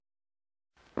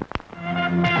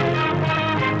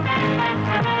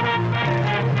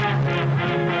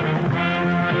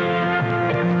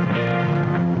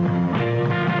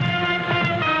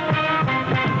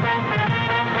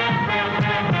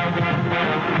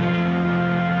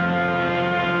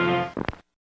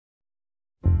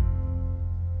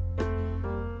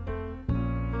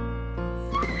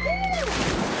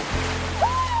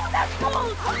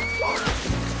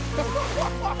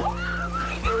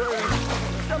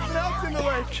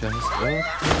Just a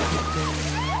perfect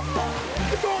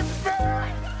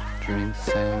day. Drink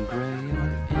sangria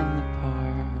in the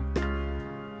park.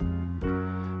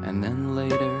 And then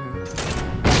later,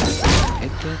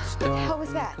 it gets dark. How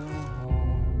was that? We go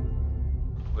home.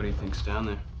 What do you think's down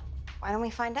there? Why don't we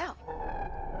find out?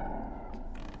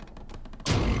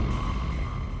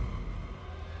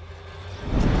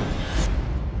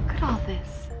 Look at all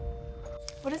this.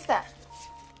 What is that?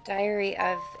 Diary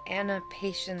of Anna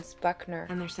Patience Buckner.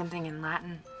 And there's something in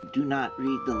Latin. Do not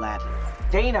read the Latin.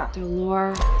 Dana!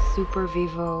 Dolor super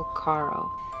vivo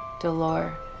caro.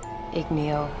 Dolor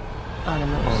igneo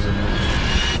animus.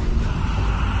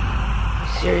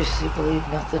 I seriously believe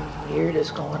nothing weird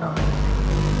is going on.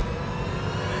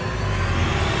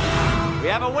 We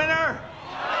have a winner!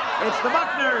 It's the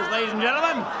Buckners, ladies and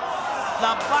gentlemen.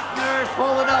 The Buckners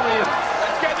pull the W.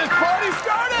 Let's get this party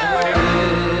started!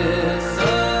 It's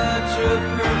such a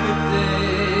perfect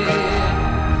day.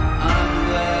 I'm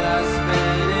glad I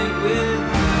spent it with you.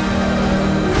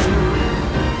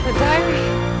 The diary.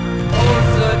 Oh,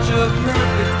 such a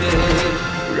perfect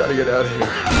day. We gotta get out of here.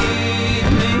 Keep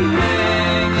me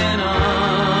hanging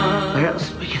on. Where else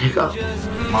are we gonna go?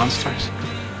 Monsters?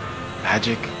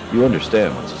 Magic? You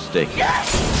understand what's at stake here.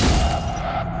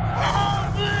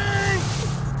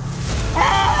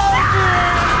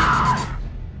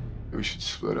 We should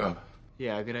split up.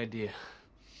 Yeah, good idea.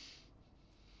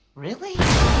 Really?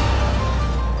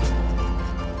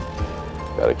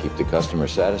 Gotta keep the customer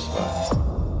satisfied.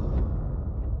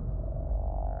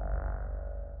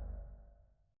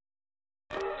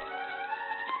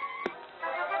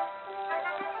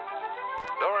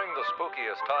 During the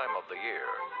spookiest time of the year,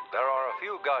 there are a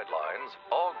few guidelines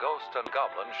all ghosts and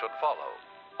goblins should follow.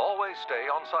 Always stay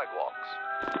on sidewalks.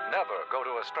 Never go to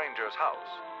a stranger's house.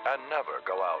 And never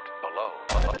go out alone.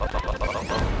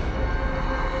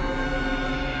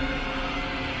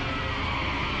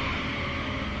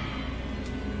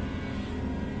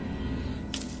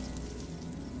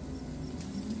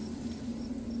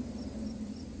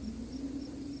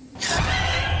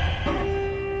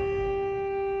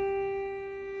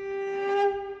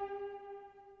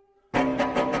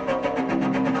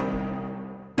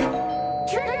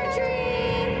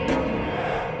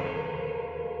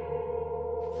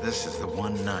 This is the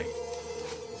one night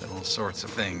that all sorts of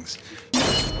things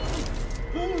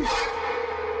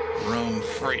roam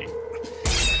free.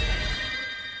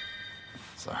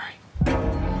 Sorry.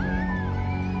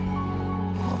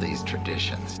 All these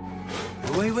traditions.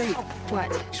 Wait.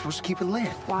 What? You're supposed to keep it lit.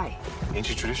 Why?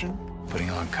 Ancient tradition? Putting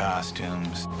on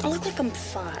costumes, I look like I'm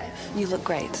 5. You look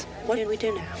great. What did we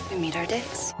do now? We meet our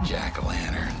dates.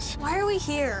 jack-o'-lanterns. Why are we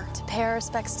here? To pay our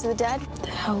respects to the dead? The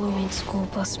Halloween school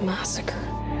bus massacre.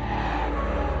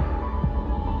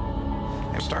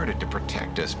 They started to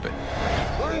protect us, but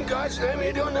What in God's name are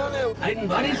you doing down there? Hiding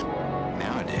buddies?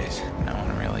 nowadays, no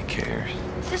one really cares.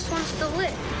 This one's still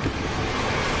lit.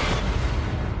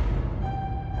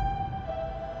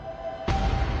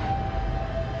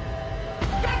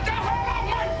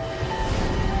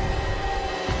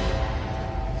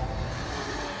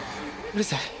 What is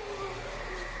that?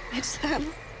 It's them.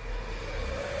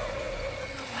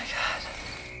 Oh my God.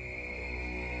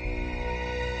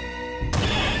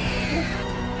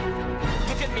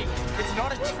 Look at me. It's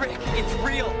not a trick. It's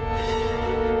real.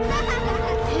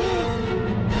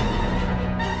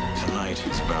 Tonight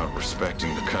is about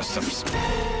respecting the customs,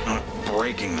 not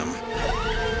breaking them.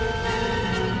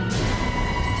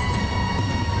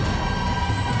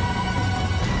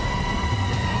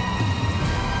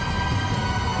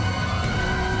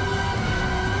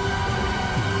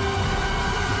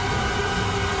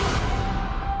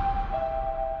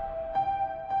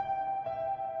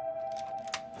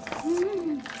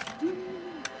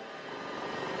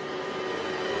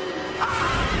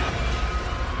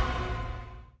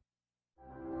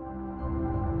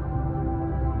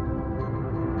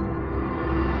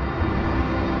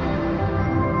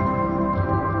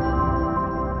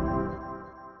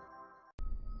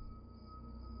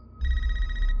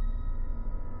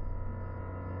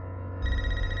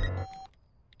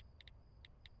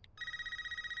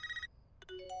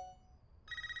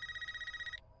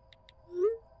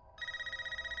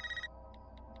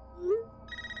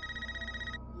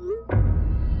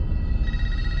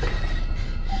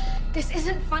 This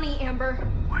isn't funny, Amber.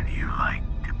 Would you like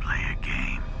to play a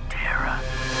game, Tara?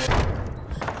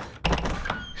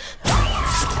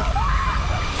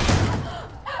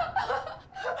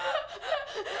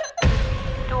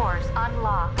 Doors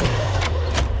unlocked.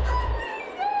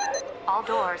 All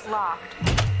doors locked.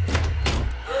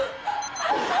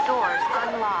 Doors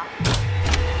unlocked.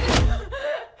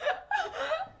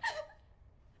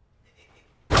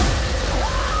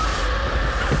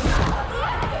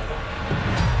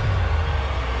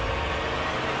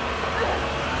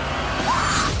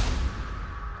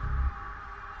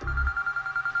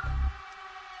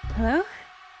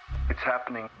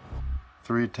 training.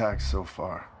 3 attacks so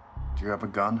far. Do you have a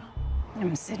gun?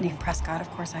 I'm Sydney Prescott. Of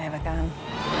course I have a gun.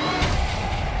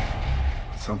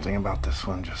 Something about this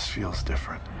one just feels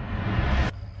different.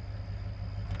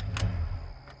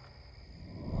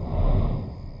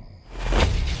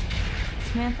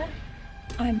 Samantha?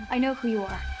 I know who you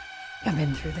are. I've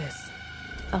been through this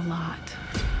a lot.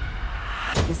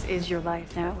 This is your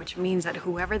life now, which means that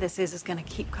whoever this is gonna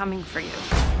keep coming for you.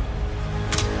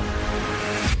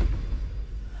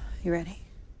 You ready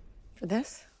for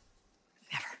this?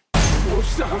 Never. Oh,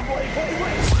 stop! Wait!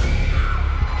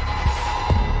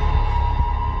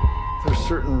 There's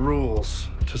certain rules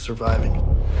to surviving.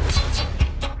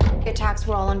 The attacks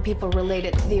were all on people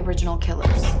related to the original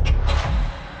killers.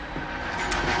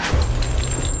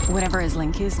 Whatever his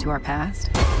link is to our past,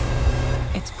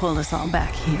 it's pulled us all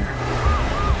back here.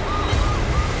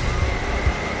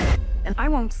 And I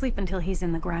won't sleep until he's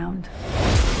in the ground.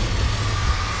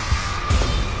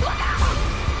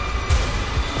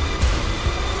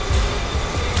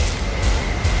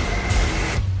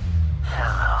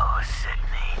 Hello,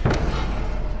 Sydney.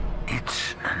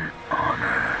 It's an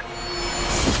honor.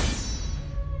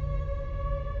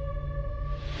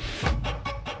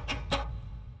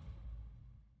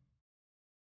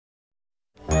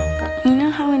 You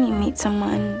know how when you meet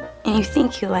someone and you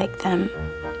think you like them,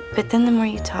 but then the more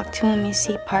you talk to them, you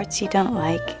see parts you don't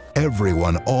like?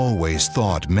 Everyone always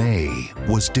thought May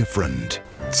was different.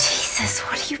 Jesus,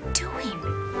 what are you doing?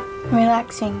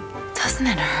 Relaxing. Doesn't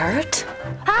it hurt?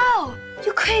 Ow!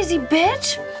 You crazy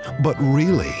bitch! But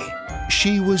really,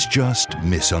 she was just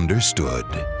misunderstood.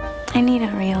 I need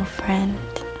a real friend.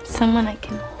 Someone I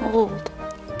can hold.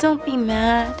 Don't be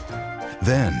mad.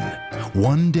 Then,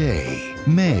 one day,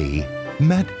 May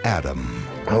met Adam.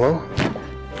 Hello?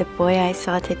 The boy I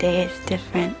saw today is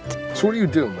different. So what do you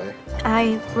do, May?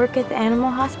 I work at the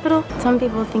animal hospital. Some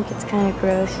people think it's kind of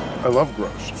gross. I love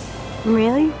gross.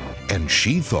 Really? And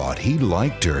she thought he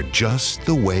liked her just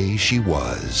the way she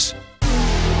was.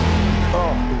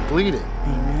 Oh, I'm bleeding.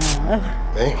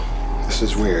 May, this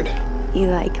is weird. You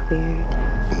like weird.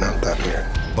 Not that weird.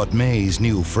 But May's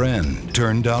new friend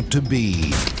turned out to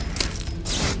be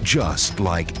just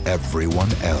like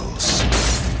everyone else.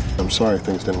 I'm sorry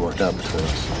things didn't work out between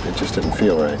us. It just didn't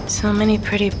feel right. So many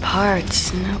pretty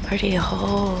parts, no pretty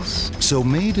holes. So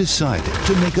May decided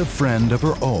to make a friend of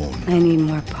her own. I need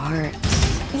more parts.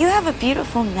 You have a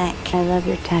beautiful neck. I love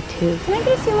your tattoo. Can I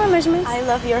get a few more measurements? I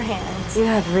love your hands. You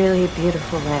have really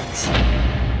beautiful legs.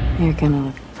 You're gonna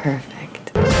look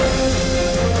perfect.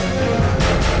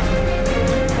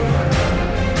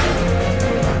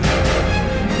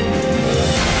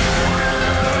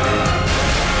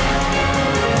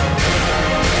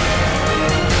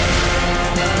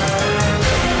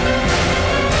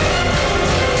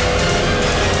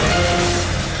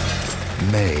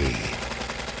 May.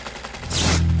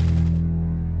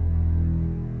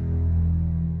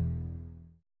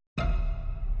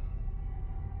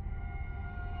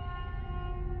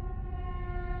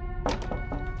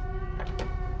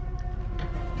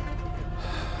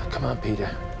 Come on,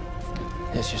 Peter.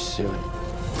 It's your suit.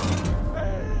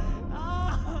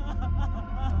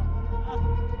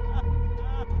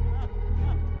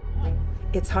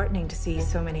 It's heartening to see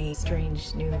so many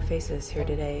strange new faces here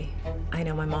today. I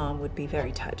know my mom would be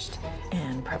very touched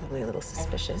and probably a little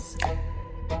suspicious.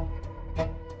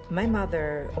 My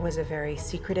mother was a very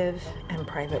secretive and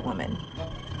private woman.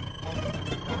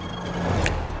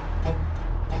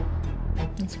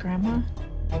 It's Grandma.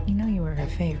 You know you were her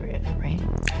favorite, right?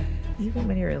 Even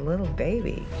when you were a little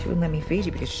baby, she wouldn't let me feed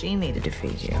you because she needed to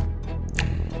feed you.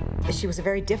 She was a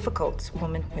very difficult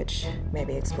woman, which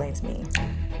maybe explains me.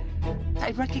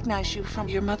 I recognize you from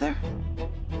your mother.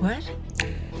 What?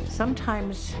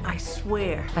 Sometimes I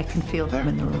swear I can feel them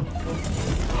in the room. Oh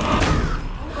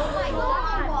my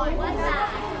God! What's that?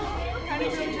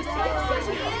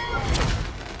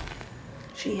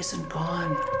 She isn't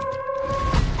gone.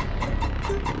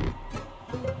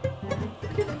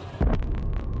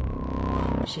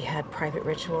 She had private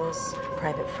rituals,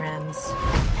 private friends.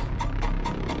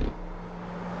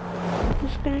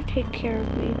 Who's gonna take care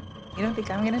of me? You don't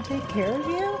think I'm gonna take care of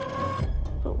you?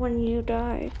 But when you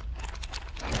die.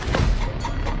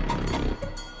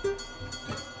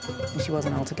 She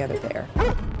wasn't altogether there.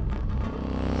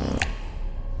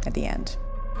 At the end.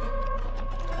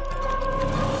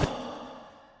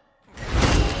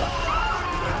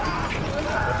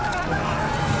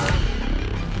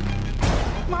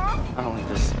 I don't like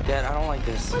this. Dad, I don't like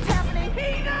this. What's happening?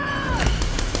 Peter!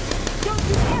 Don't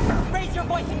you ever raise your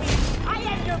voice at me! I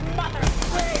am your mother!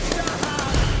 Wait,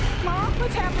 Mom,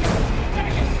 what's happening?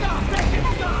 Make it stop! Make it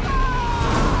stop!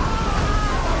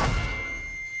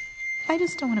 I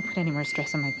just don't want to put any more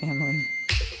stress on my family.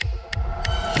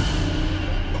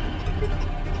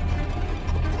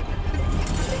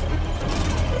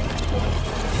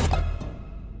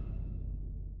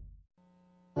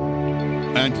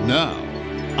 And now,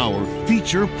 our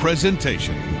feature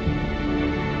presentation.